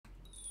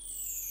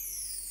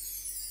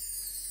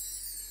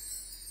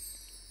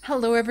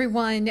Hello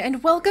everyone,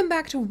 and welcome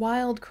back to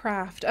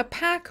WildCraft, a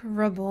pack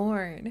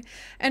reborn.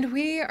 And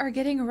we are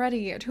getting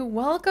ready to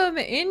welcome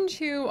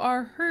into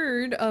our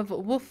herd of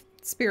wolf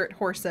spirit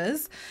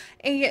horses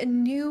a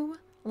new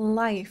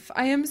life.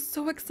 I am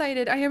so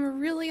excited. I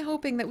am really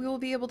hoping that we will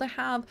be able to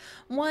have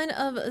one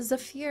of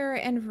Zephyr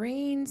and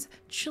Rain's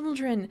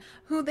children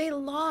who they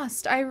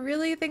lost. I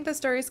really think the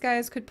Starry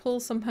Skies could pull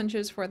some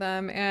punches for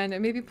them and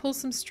maybe pull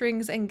some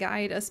strings and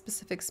guide a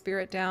specific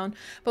spirit down.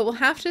 But we'll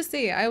have to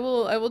see. I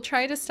will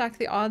try to stack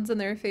the odds in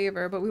their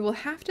favor, but we will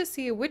have to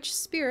see which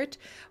spirit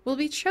will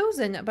be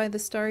chosen by the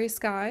Starry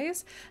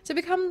Skies to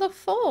become the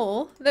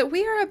foal that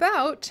we are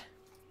about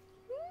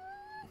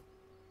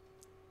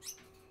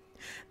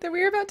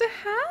to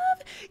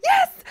have?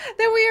 Yes!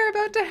 That we are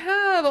about to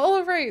have!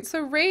 All right,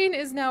 so Rain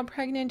is now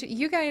pregnant.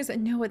 You guys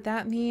know what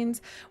that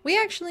means.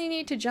 We actually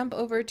need to jump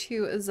over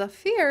to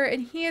Zephyr,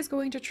 and he is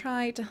going to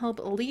try to help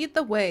lead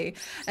the way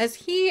as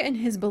he and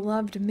his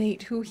beloved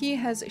mate, who he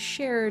has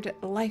shared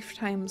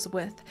lifetimes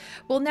with,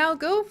 will now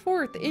go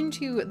forth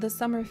into the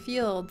summer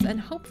fields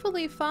and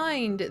hopefully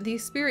find the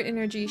spirit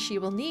energy she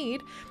will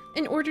need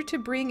in order to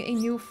bring a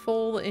new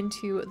foal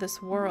into this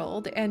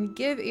world and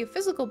give a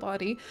physical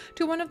body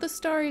to one of the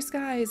Starry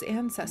Skies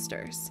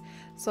ancestors.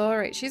 So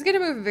alright, she's gonna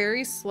move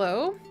very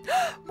slow.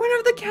 One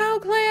of the cow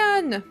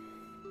clan!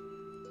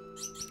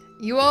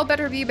 You all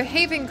better be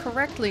behaving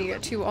correctly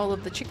to all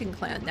of the chicken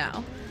clan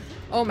now.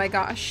 Oh my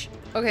gosh.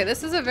 Okay,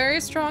 this is a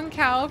very strong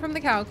cow from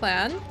the cow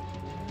clan.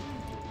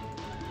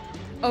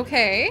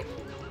 Okay.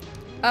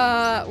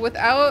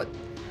 Without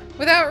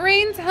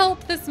Rain's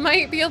help, this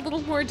might be a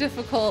little more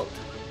difficult.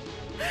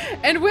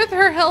 And with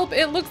her help,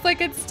 it looks like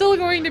it's still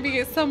going to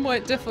be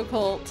somewhat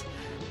difficult.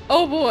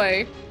 Oh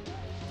boy.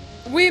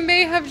 We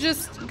may have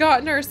just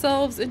gotten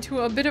ourselves into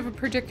a bit of a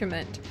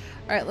predicament.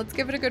 Alright, let's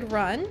give it a good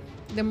run.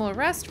 Then we'll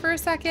rest for a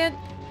second.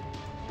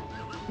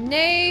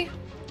 Nay.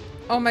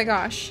 Oh my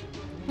gosh.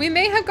 We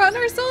may have gotten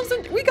ourselves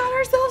into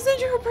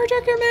a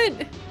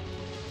predicament!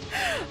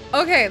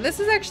 Okay,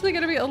 this is actually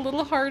going to be a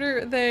little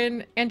harder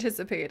than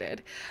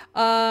anticipated.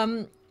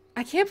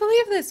 I can't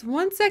believe this.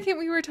 1 second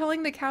we were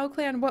telling the cow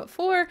clan what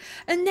for,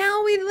 and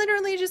now we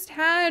literally just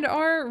had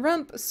our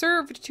rump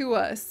served to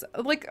us,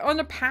 like on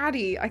a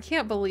patty. I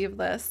can't believe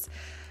this.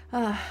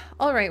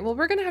 Alright, well,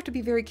 we're gonna have to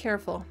be very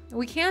careful.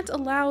 We can't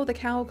allow the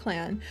cow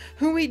clan,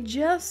 who we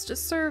just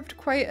served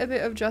quite a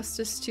bit of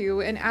justice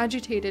to and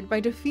agitated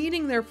by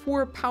defeating their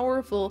 4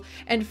 powerful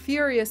and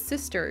furious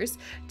sisters,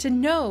 to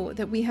know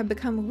that we have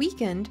become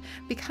weakened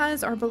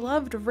because our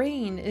beloved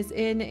Rain is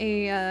in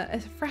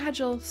a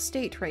fragile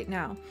state right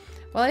now.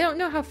 Well, I don't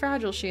know how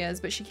fragile she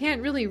is, but she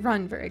can't really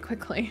run very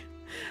quickly.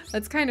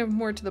 That's kind of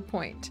more to the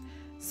point.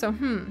 So,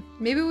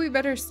 maybe we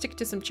better stick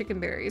to some chicken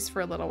berries for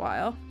a little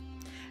while.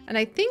 And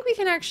I think we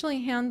can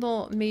actually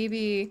handle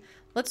maybe...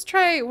 Let's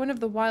try one of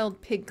the wild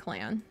pig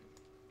clan.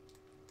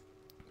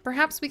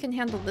 Perhaps we can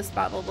handle this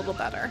battle a little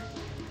better.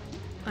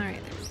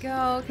 Alright, there we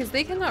go. Because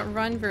they cannot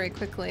run very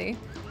quickly.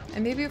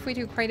 And maybe if we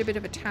do quite a bit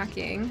of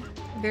attacking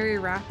very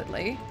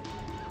rapidly.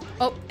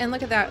 Oh, and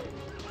look at that.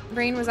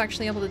 Rain was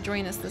actually able to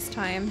join us this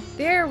time.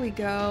 There we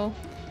go.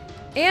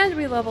 And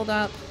we leveled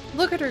up.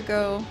 Look at her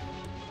go.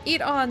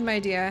 Eat on, my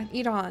dear.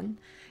 Eat on.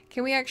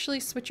 Can we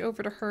actually switch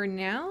over to her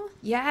now?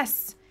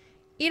 Yes!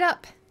 Eat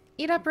up!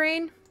 Eat up,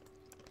 Rain!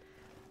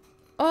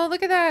 Oh,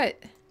 look at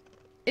that!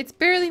 It's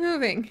barely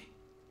moving.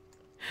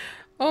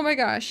 Oh my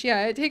gosh,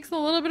 yeah, it takes a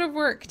little bit of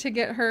work to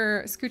get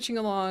her scooching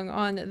along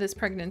on this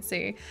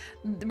pregnancy.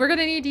 We're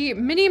gonna need to eat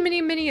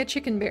many a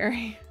chicken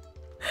berry.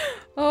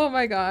 Oh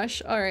my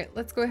gosh. Alright,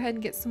 let's go ahead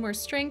and get some more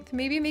strength.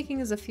 Maybe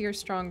making Zephyr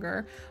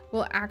stronger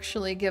will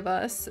actually give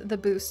us the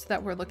boost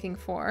that we're looking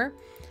for.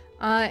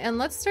 And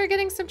let's start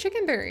getting some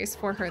chicken berries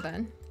for her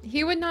then.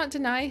 He would not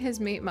deny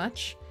his mate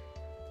much.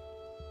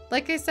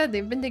 Like I said,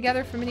 they've been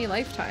together for many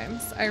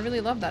lifetimes. I really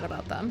love that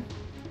about them.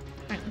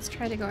 Alright, let's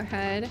try to go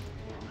ahead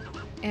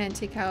and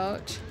take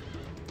out...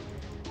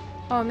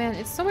 Oh man,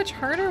 it's so much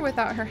harder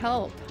without her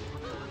help.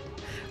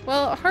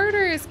 Well,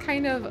 harder is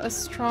kind of a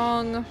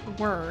strong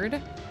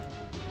word,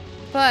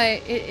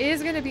 but it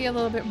is going to be a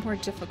little bit more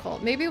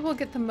difficult. Maybe we'll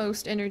get the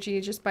most energy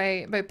just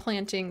by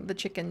planting the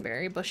chicken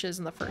berry bushes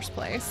in the first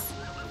place.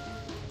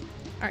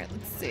 Alright,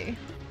 let's see.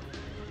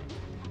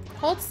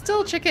 Hold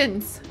still,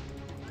 chickens!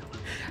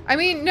 I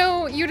mean,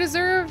 no, you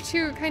deserve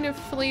to kind of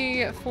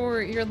flee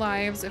for your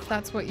lives if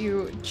that's what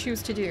you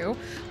choose to do.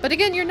 But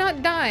again, you're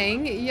not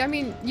dying. I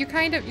mean,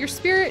 your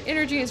spirit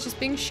energy is just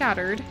being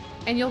shattered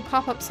and you'll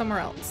pop up somewhere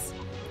else.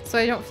 So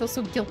I don't feel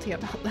so guilty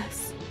about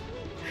this.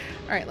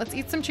 Alright, let's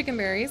eat some chicken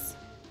berries.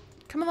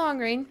 Come along,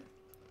 Rain.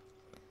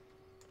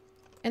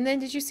 And then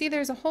did you see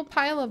there's a whole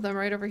pile of them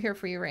right over here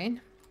for you,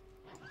 Rain?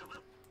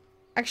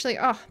 Actually,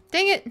 oh,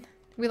 dang it!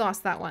 We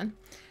lost that one.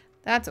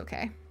 That's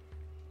okay.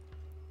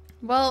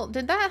 Well,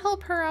 did that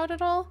help her out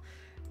at all?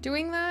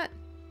 Doing that?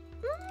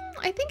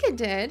 I think it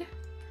did.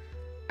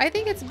 I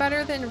think it's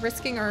better than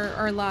risking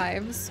our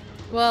lives.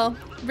 Well,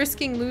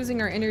 risking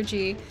losing our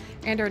energy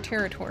and our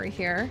territory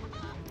here.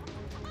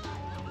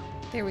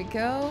 There we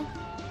go.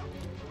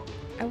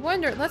 I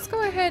wonder, let's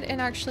go ahead and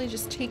actually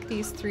just take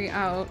these 3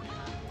 out.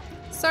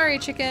 Sorry,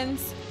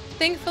 chickens.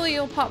 Thankfully,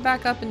 you'll pop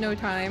back up in no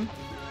time.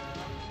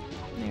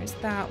 There's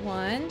that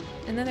one.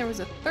 And then there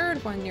was a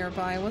 3rd one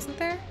nearby, wasn't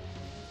there?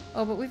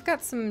 Oh, but we've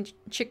got some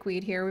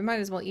chickweed here. We might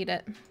as well eat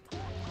it.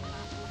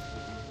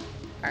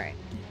 Alright.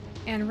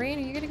 And Rain,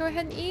 are you gonna go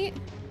ahead and eat?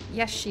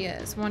 Yes, she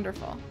is.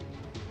 Wonderful.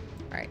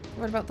 Alright,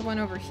 what about the one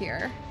over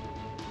here?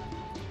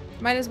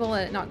 Might as well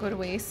let it not go to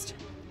waste.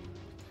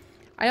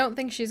 I don't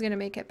think she's gonna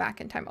make it back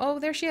in time. Oh,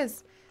 there she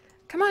is.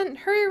 Come on,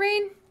 hurry,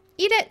 Rain.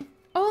 Eat it.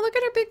 Oh, look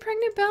at her big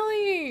pregnant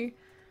belly.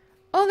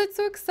 Oh, that's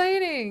so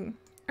exciting.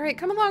 Alright,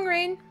 come along,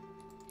 Rain.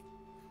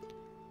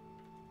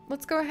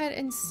 Let's go ahead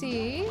and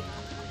see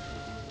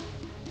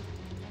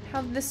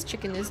how this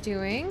chicken is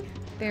doing.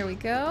 There we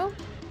go.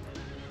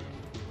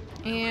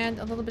 And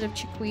a little bit of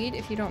chickweed,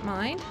 if you don't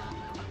mind.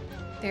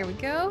 There we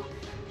go.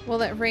 We'll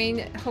let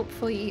Rain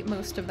hopefully eat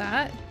most of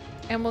that.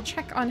 And we'll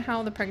check on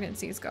how the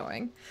pregnancy is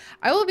going.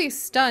 I will be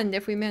stunned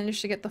if we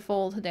manage to get the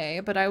foal today,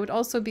 but I would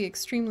also be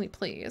extremely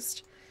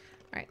pleased.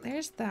 Alright,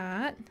 there's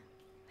that.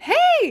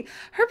 Hey!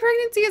 Her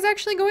pregnancy is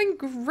actually going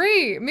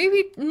great!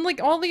 Maybe,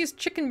 like, all these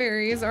chicken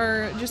berries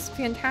are just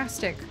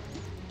fantastic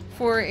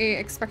for a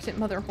expectant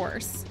mother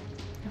horse.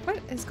 What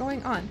is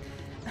going on?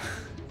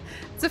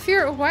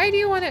 Zafir, why do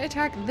you want to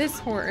attack this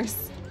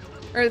horse?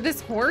 Or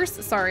this horse?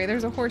 Sorry,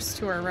 there's a horse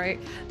to her right.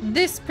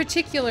 This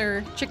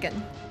particular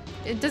chicken.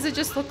 Does it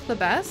just look the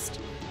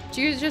best?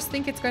 Do you just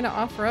think it's going to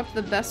offer up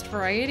the best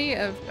variety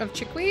of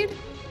chickweed?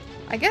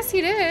 I guess he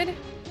did.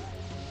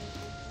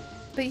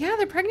 But yeah,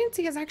 the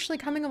pregnancy is actually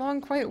coming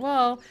along quite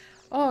well.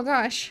 Oh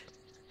gosh.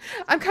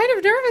 I'm kind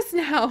of nervous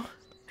now.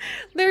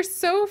 They're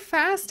so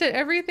fast at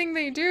everything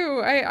they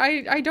do.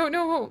 I don't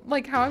know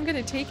like how I'm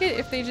gonna take it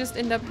if they just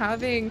end up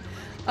having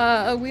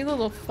a wee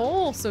little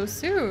foal so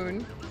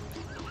soon.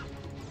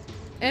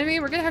 I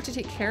mean, we're gonna have to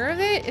take care of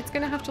it. It's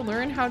gonna have to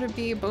learn how to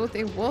be both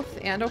a wolf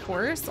and a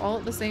horse all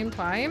at the same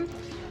time.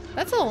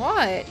 That's a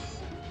lot.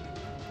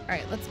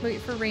 Alright, let's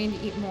wait for Rain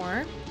to eat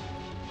more.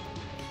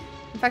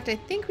 In fact, I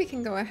think we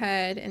can go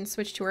ahead and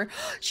switch to her.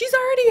 She's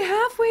already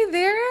halfway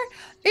there?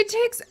 It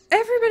takes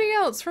everybody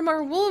else from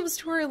our wolves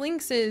to our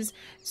lynxes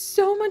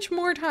so much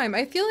more time.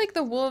 I feel like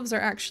the wolves are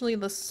actually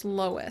the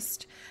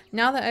slowest.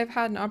 Now that I've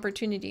had an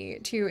opportunity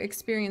to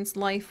experience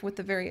life with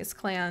the various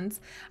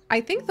clans, I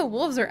think the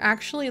wolves are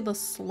actually the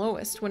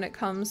slowest when it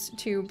comes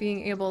to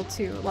being able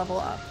to level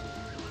up.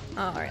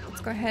 Alright,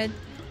 let's go ahead.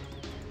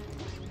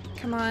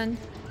 Come on.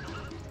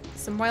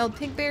 Some wild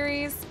pig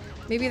berries.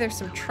 Maybe there's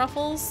some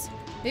truffles.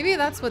 Maybe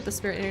that's what the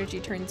spirit energy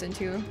turns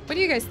into. What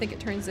do you guys think it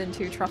turns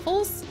into?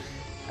 Truffles?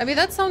 I mean,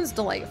 that sounds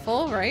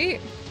delightful,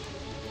 right?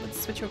 Let's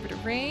switch over to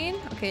Rain.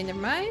 Okay, never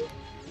mind.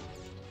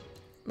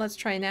 Let's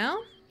try now.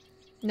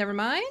 Never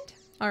mind.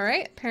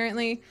 Alright,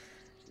 apparently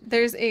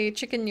there's a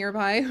chicken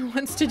nearby who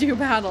wants to do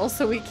battle,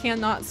 so we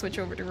cannot switch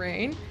over to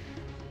Rain.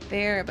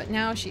 There, but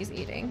now she's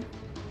eating.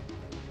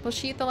 Will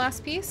she eat the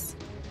last piece?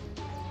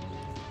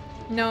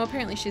 No,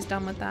 apparently she's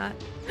done with that.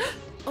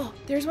 Oh,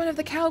 there's one of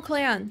the cow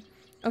clan!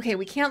 Okay,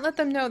 we can't let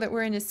them know that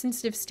we're in a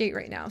sensitive state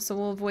right now, so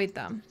we'll avoid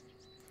them.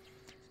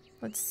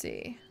 Let's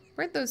see.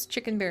 Where'd those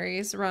chicken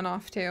berries run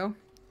off to?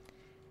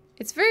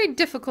 It's very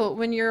difficult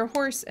when you're a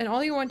horse and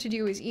all you want to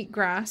do is eat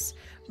grass,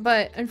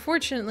 but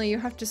unfortunately you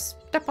have to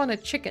step on a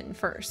chicken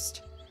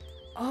first.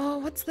 Oh,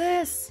 what's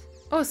this?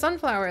 Oh,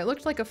 sunflower. It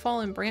looked like a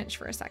fallen branch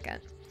for a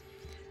second.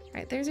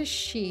 Alright, there's a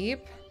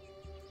sheep.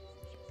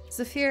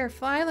 Zafir,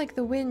 fly like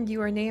the wind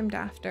you are named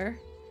after.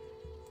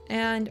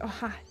 And, oh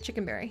ha,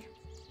 chickenberry.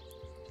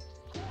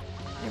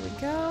 There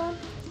we go.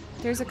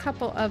 There's a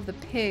couple of the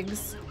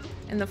pigs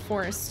in the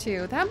forest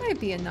too. That might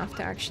be enough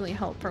to actually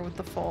help her with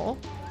the foal.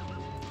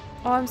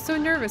 Oh, I'm so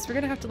nervous. We're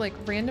gonna have to like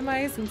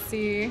randomize and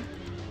see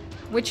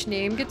which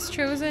name gets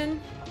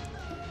chosen.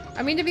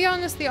 I mean, to be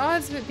honest, the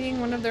odds of it being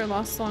one of their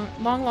long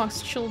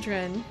lost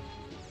children,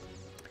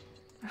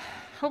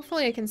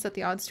 hopefully I can set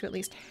the odds to at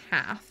least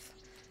half,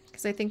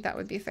 because I think that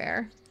would be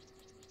fair.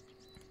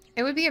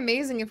 It would be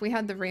amazing if we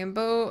had the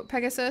rainbow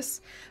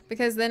Pegasus,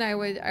 because then I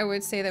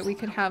would say that we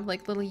could have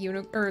like little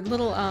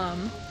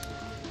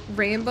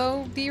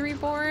Rainbow be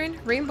reborn.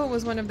 Rainbow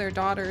was one of their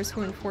daughters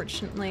who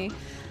unfortunately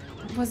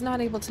was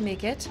not able to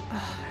make it.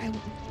 I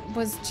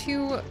was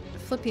too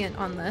flippant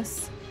on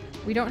this.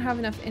 We don't have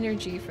enough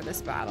energy for this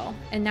battle,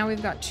 and now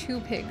we've got 2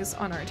 pigs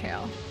on our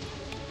tail.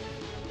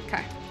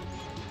 Okay,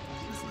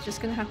 this is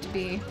just gonna have to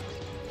be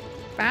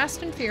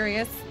fast and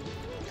furious.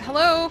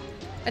 Hello,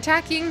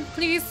 attacking,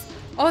 please.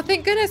 Oh,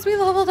 thank goodness we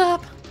leveled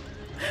up.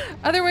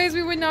 Otherwise,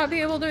 we would not be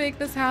able to make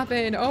this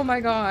happen. Oh my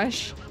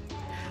gosh.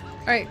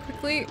 All right,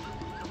 quickly.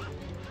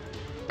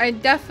 I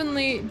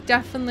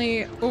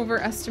definitely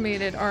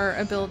overestimated our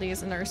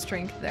abilities and our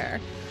strength there.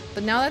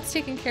 But now that's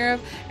taken care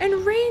of.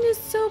 And Rain is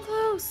so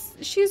close.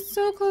 She's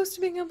so close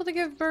to being able to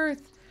give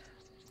birth.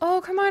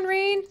 Oh, come on,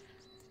 Rain.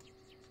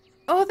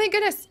 Oh, thank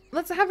goodness.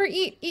 Let's have her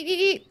eat. Eat, eat,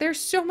 eat. There's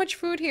so much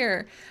food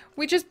here.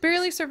 We just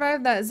barely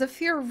survived that.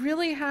 Zephyr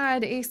really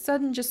had a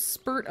sudden just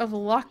spurt of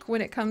luck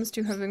when it comes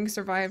to having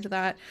survived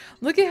that.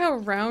 Look at how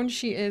round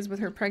she is with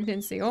her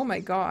pregnancy. Oh my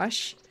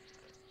gosh.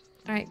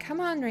 All right, come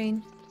on,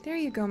 Rain. There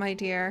you go, my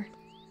dear.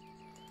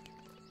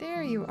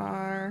 There you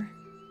are.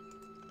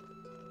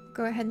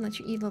 Go ahead and let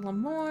you eat a little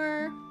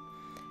more.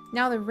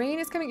 Now the rain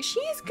is coming.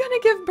 She's gonna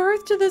give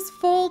birth to this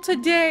foal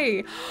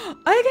today.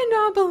 I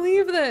cannot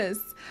believe this.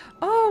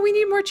 Oh, we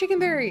need more chicken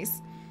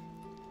berries.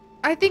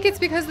 I think it's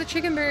because the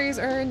chicken berries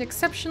are an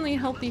exceptionally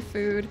healthy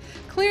food.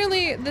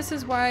 Clearly, this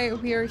is why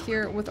we are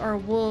here with our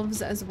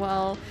wolves as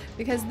well,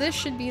 because this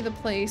should be the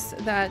place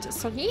that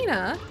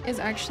Serena is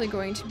actually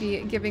going to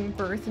be giving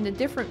birth in a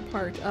different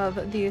part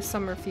of the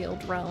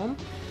Summerfield realm.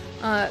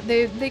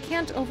 They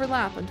can't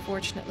overlap,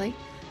 unfortunately,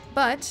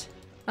 but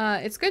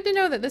it's good to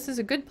know that this is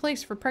a good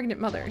place for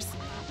pregnant mothers.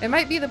 It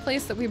might be the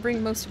place that we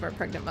bring most of our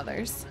pregnant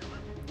mothers,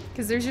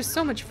 because there's just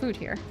so much food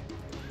here.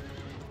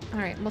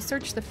 Alright, we'll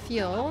search the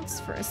fields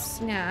for a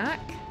snack.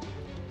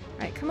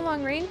 Alright, come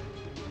along, Rain.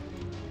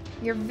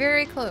 You're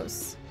very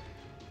close.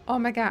 Oh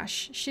my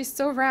gosh, she's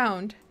so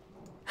round.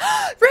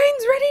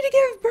 Rain's ready to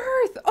give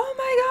birth! Oh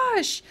my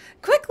gosh!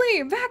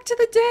 Quickly, back to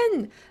the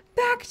den!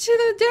 Back to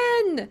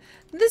the den!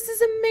 This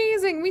is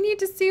amazing! We need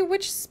to see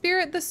which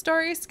spirit the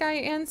Starry Sky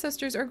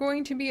ancestors are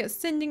going to be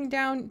sending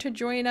down to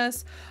join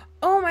us.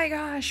 Oh my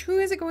gosh, who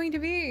is it going to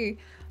be?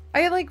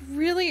 I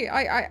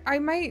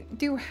might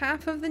do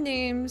half of the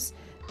names,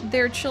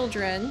 their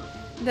children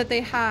that they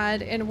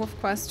had in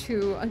WolfQuest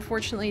who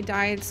unfortunately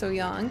died so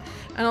young,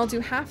 and I'll do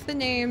half the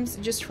names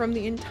just from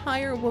the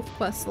entire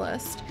WolfQuest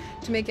list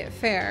to make it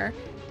fair,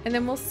 and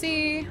then we'll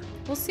see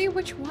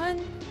which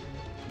one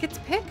gets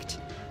picked.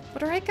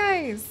 But alright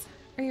guys,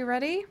 are you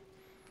ready?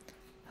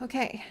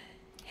 Okay,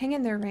 hang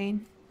in there,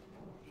 Rain.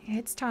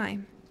 It's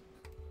time.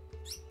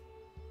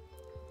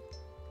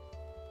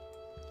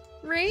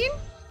 Rain?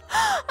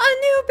 A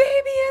new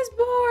baby is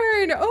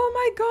born! Oh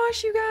my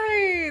gosh, you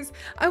guys!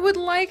 I would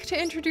like to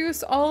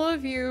introduce all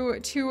of you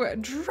to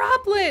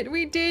Droplet.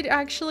 We did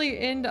actually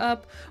end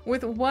up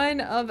with one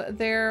of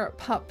their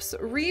pups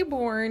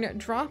reborn.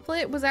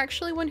 Droplet was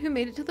actually one who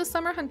made it to the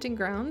summer hunting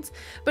grounds,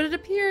 but it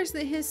appears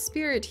that his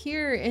spirit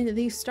here in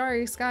the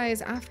Starry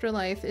Skies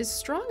afterlife is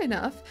strong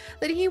enough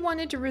that he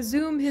wanted to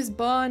resume his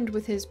bond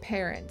with his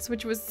parents,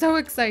 which was so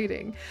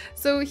exciting.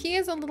 So he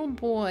is a little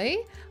boy.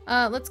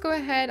 Let's go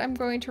ahead. I'm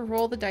going to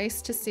roll the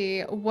dice to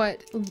see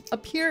what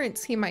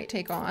appearance he might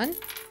take on.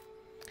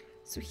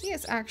 So he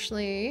is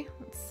actually,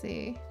 let's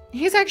see,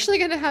 he's actually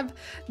going to have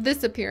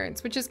this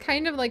appearance, which is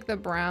kind of like the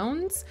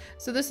browns.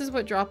 So this is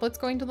what Droplet's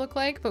going to look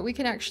like, but we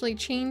can actually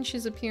change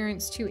his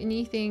appearance to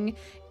anything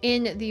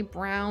in the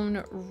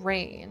brown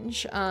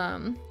range,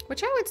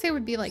 which I would say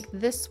would be like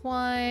this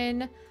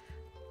one.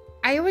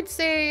 I would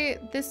say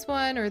this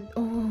one, or,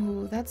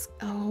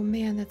 oh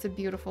man, that's a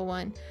beautiful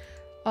one.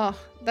 Oh,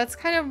 that's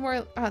kind of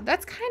more,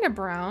 that's kind of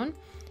brown.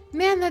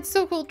 Man, that's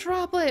so cool.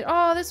 Droplet.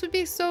 Oh, this would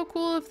be so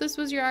cool if this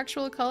was your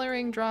actual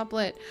coloring,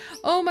 Droplet.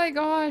 Oh my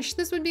gosh,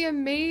 this would be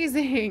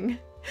amazing.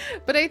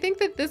 But I think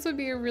that this would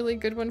be a really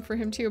good one for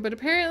him too. But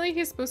apparently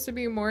he's supposed to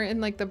be more in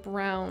like the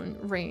brown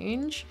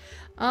range.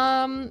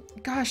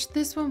 Gosh,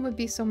 this one would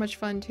be so much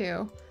fun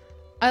too.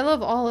 I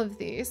love all of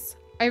these.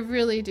 I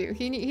really do.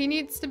 He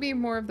needs to be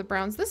more of the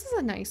browns. This is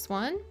a nice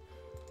one.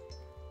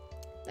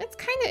 It's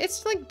kind of,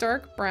 it's like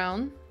dark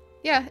brown.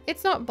 Yeah,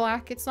 it's not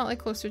black. It's not like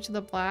closer to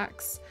the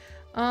blacks.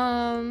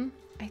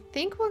 I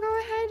think we'll go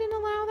ahead and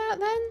allow that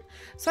then.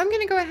 So I'm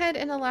going to go ahead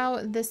and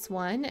allow this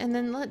one. And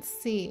then let's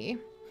see.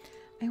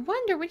 I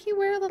wonder, would he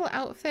wear a little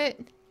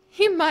outfit?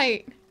 He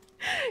might.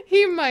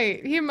 He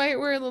might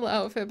wear a little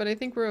outfit, but I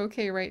think we're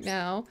okay right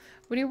now.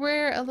 Would he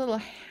wear a little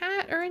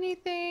hat or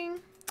anything?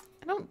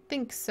 I don't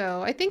think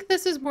so. I think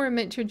this is more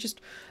meant to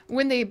just,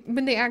 when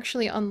they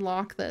actually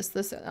unlock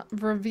this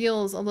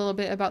reveals a little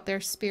bit about their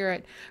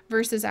spirit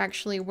versus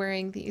actually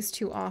wearing these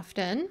too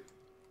often.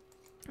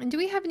 And do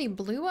we have any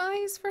blue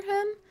eyes for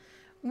him?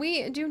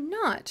 We do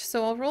not.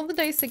 So I'll roll the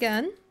dice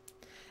again.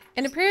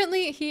 And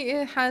apparently he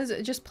has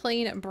just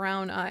plain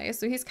brown eyes.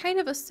 So he's kind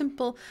of a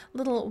simple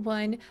little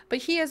one, but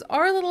he is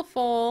our little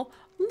foal.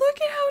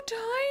 Look at how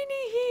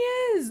tiny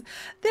he is.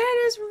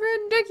 That is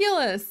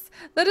ridiculous.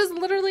 That is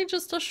literally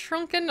just a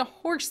shrunken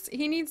horse.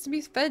 He needs to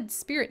be fed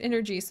spirit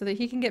energy so that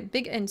he can get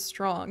big and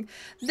strong.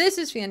 This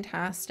is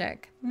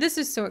fantastic. This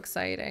is so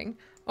exciting.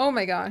 Oh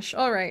my gosh.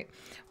 All right.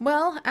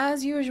 Well,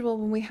 as usual,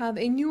 when we have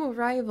a new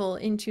arrival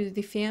into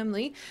the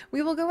family,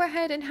 we will go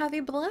ahead and have a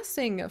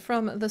blessing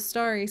from the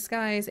Starry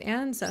Skies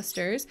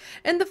ancestors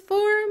in the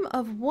form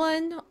of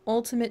one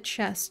ultimate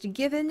chest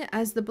given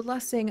as the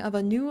blessing of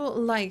a new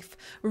life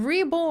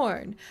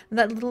reborn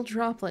that little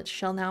Droplet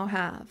shall now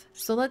have.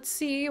 So let's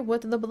see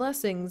what the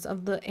blessings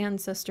of the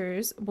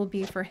ancestors will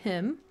be for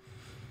him.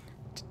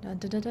 Dun,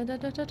 dun, dun, dun,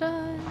 dun, dun,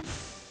 dun.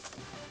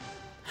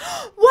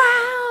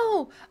 Wow!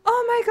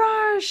 Oh my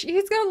gosh!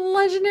 He's got a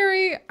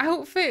legendary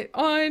outfit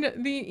on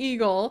the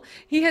eagle.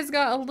 He has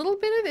got a little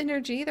bit of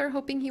energy. They're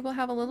hoping he will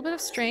have a little bit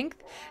of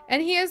strength.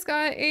 And he has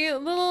got a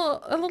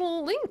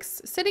little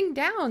lynx sitting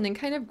down and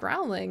kind of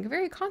growling.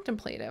 Very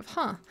contemplative,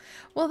 huh?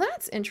 Well,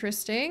 that's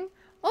interesting.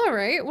 All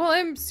right. Well,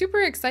 I'm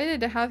super excited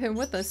to have him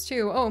with us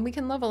too. Oh, and we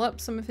can level up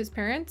some of his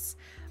parents.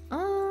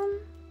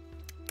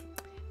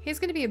 He's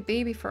going to be a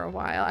baby for a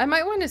while. I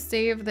might want to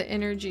save the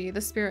energy,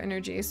 the spirit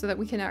energy, so that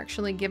we can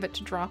actually give it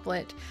to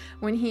Droplet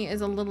when he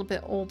is a little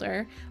bit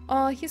older.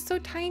 Oh, he's so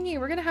tiny.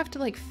 We're going to have to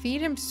like feed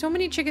him so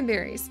many chicken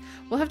berries.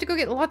 We'll have to go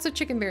get lots of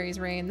chicken berries,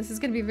 Rain. This is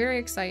going to be very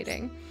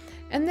exciting.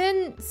 And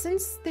then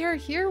since they're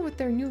here with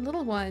their new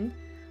little one,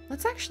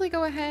 let's actually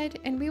go ahead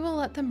and we will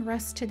let them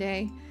rest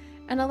today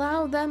and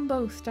allow them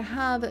both to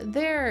have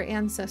their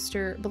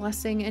ancestor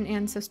blessing and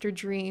ancestor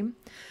dream.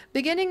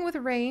 Beginning with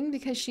Rain,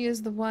 because she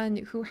is the one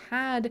who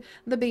had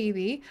the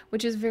baby,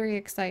 which is very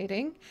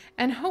exciting.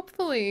 And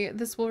hopefully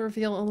this will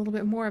reveal a little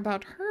bit more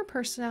about her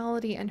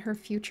personality and her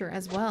future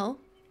as well.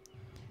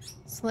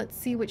 So let's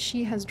see what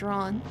she has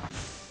drawn.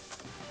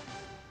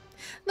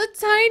 The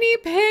tiny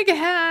pig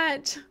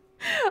hat!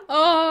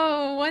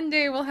 Oh, one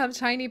day we'll have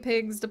tiny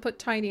pigs to put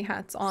tiny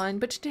hats on,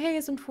 but today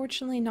is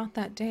unfortunately not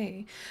that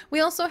day. We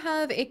also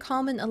have a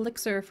common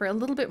elixir for a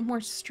little bit more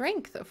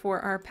strength for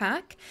our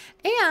pack,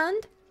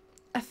 and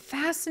a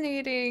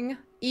fascinating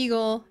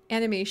eagle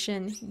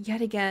animation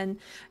yet again,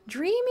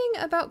 dreaming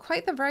about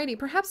quite the variety,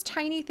 perhaps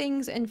tiny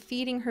things and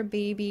feeding her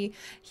baby.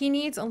 He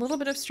needs a little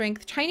bit of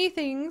strength. Tiny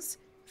things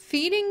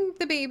feeding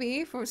the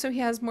baby so he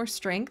has more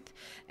strength,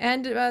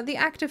 and the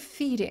act of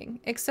feeding,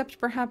 except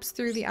perhaps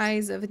through the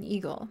eyes of an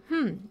eagle.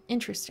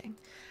 Interesting.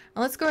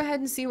 Now let's go ahead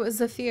and see what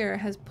Zephyr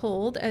has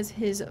pulled as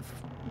his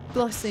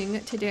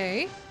blessing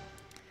today.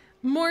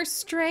 More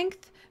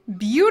strength,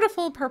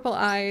 beautiful purple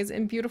eyes,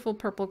 and beautiful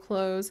purple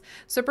clothes.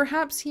 So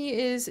perhaps he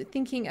is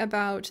thinking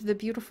about the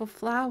beautiful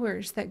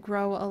flowers that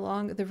grow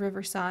along the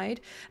riverside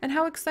and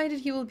how excited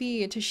he will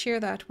be to share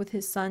that with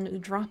his son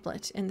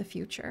Droplet in the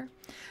future.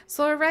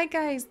 So alright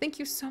guys, thank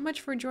you so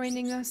much for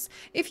joining us.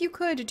 If you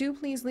could, do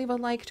please leave a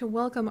like to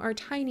welcome our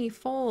tiny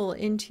foal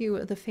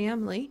into the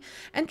family,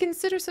 and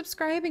consider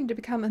subscribing to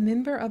become a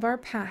member of our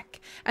pack.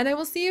 And I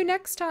will see you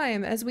next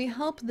time as we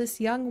help this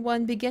young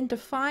one begin to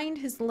find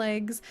his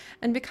legs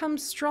and become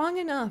strong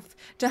enough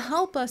to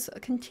help us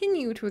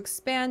continue to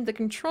expand the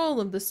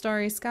control of the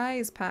Starry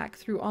Skies pack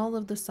through all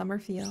of the summer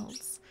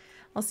fields.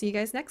 I'll see you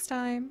guys next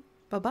time.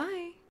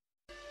 Bye-bye.